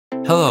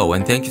Hello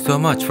and thank you so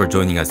much for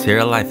joining us here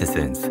at Life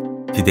Essence.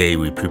 Today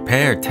we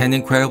prepared 10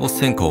 incredible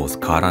sinkholes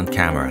caught on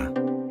camera.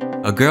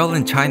 A girl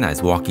in China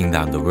is walking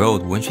down the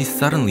road when she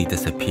suddenly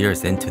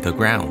disappears into the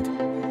ground.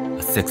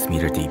 A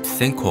 6-meter deep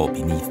sinkhole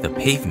beneath the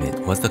pavement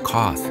was the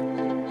cause.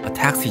 A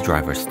taxi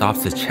driver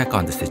stops to check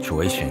on the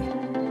situation.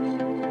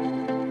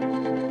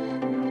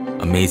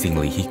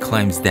 Amazingly, he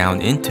climbs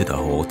down into the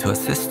hole to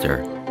assist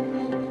her.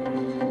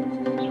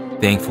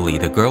 Thankfully,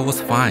 the girl was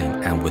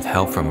fine and with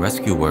help from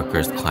rescue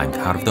workers climbed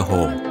out of the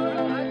hole.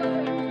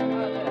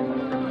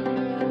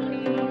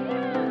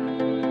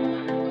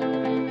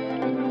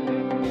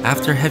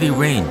 After heavy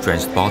rain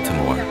drenched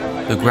Baltimore,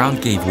 the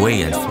ground gave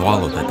way and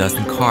swallowed a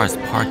dozen cars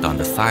parked on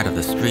the side of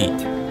the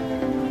street.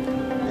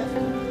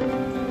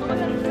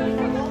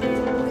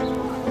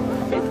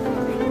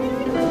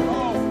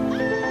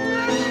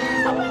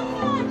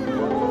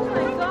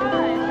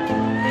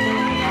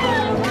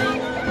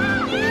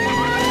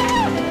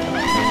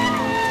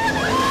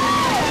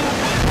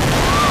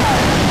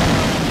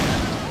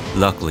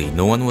 Luckily,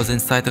 no one was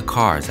inside the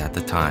cars at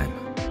the time.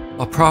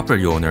 A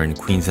property owner in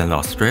Queensland,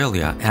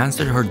 Australia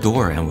answered her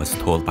door and was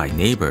told by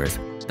neighbors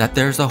that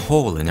there's a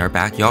hole in her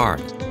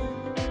backyard.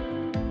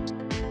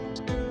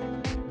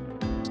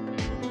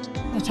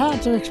 It's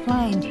hard to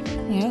explain,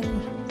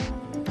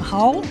 a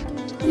hole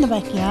in the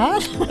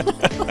backyard.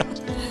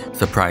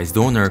 Surprised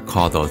owner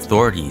called the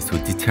authorities, who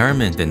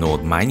determined an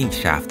old mining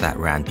shaft that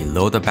ran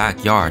below the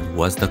backyard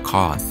was the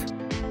cause.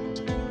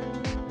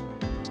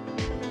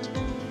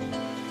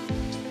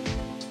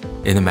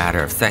 In a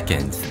matter of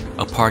seconds,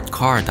 a parked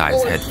car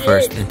dives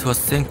headfirst into a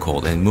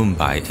sinkhole in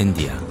Mumbai,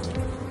 India.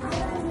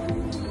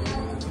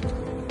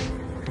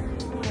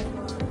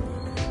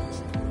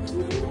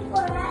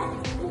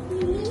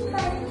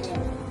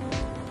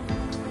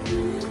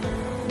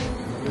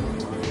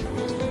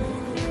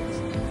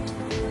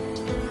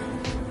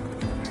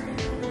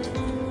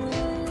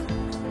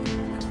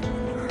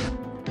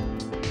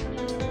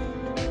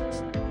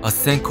 A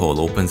sinkhole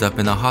opens up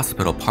in a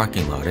hospital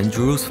parking lot in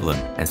Jerusalem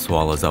and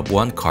swallows up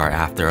one car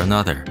after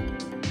another.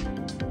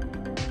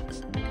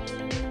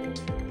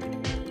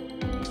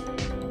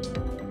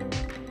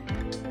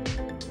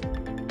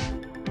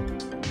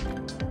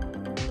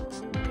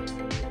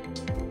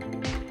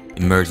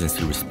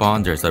 Emergency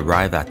responders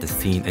arrive at the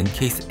scene in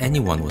case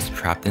anyone was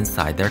trapped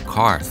inside their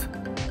cars.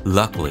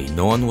 Luckily,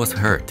 no one was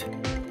hurt.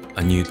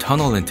 A new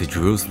tunnel into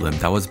Jerusalem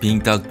that was being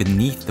dug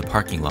beneath the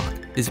parking lot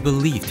is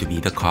believed to be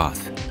the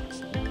cause.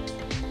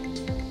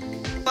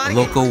 A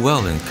local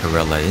well in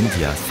Kerala,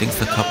 India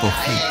sinks a couple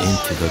feet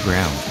into the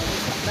ground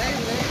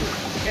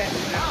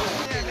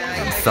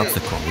and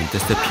subsequently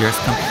disappears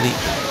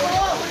completely.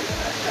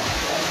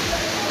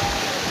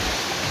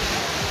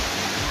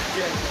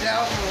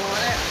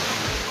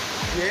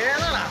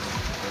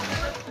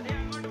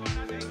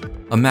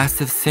 A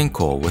massive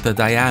sinkhole with a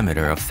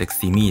diameter of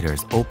 60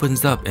 meters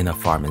opens up in a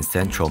farm in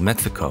central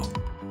Mexico.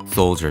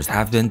 Soldiers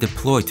have been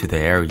deployed to the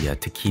area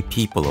to keep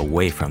people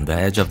away from the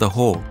edge of the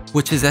hole,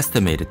 which is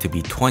estimated to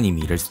be 20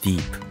 meters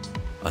deep.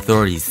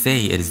 Authorities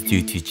say it is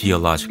due to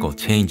geological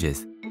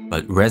changes,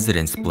 but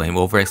residents blame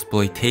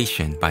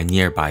overexploitation by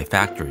nearby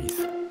factories.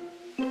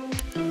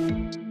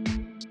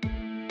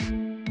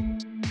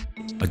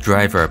 A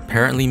driver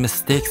apparently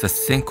mistakes a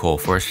sinkhole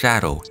for a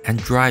shadow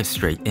and drives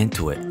straight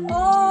into it.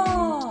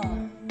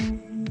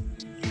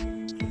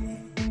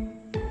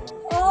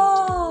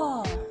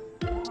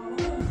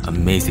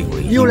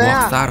 Amazingly, he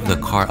walks out of the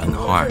car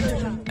unharmed,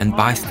 and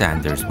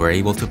bystanders were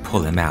able to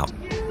pull him out.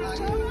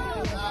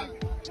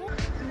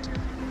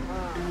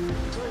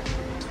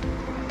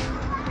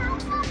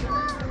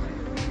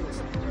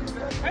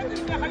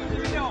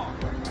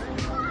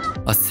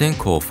 A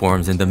sinkhole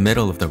forms in the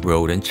middle of the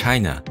road in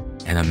China,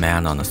 and a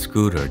man on a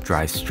scooter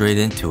drives straight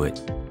into it.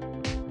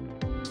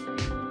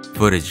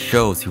 Footage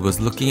shows he was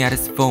looking at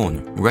his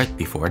phone right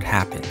before it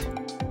happened.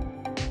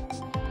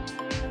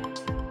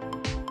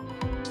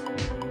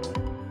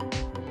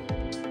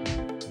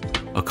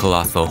 A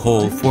colossal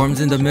hole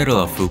forms in the middle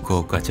of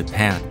Fukuoka,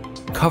 Japan,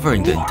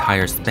 covering the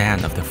entire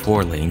span of the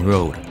 4-lane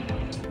road.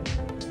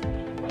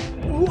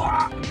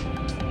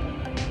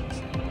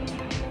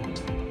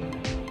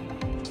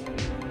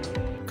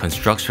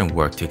 Construction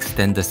work to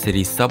extend the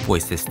city's subway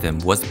system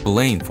was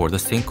blamed for the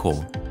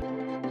sinkhole.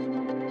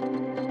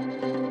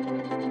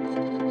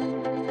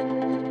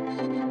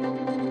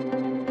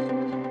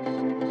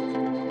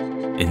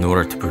 In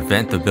order to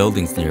prevent the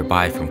buildings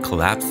nearby from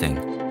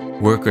collapsing,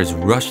 workers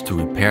rushed to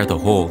repair the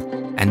hole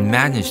and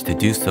managed to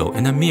do so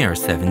in a mere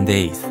 7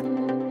 days.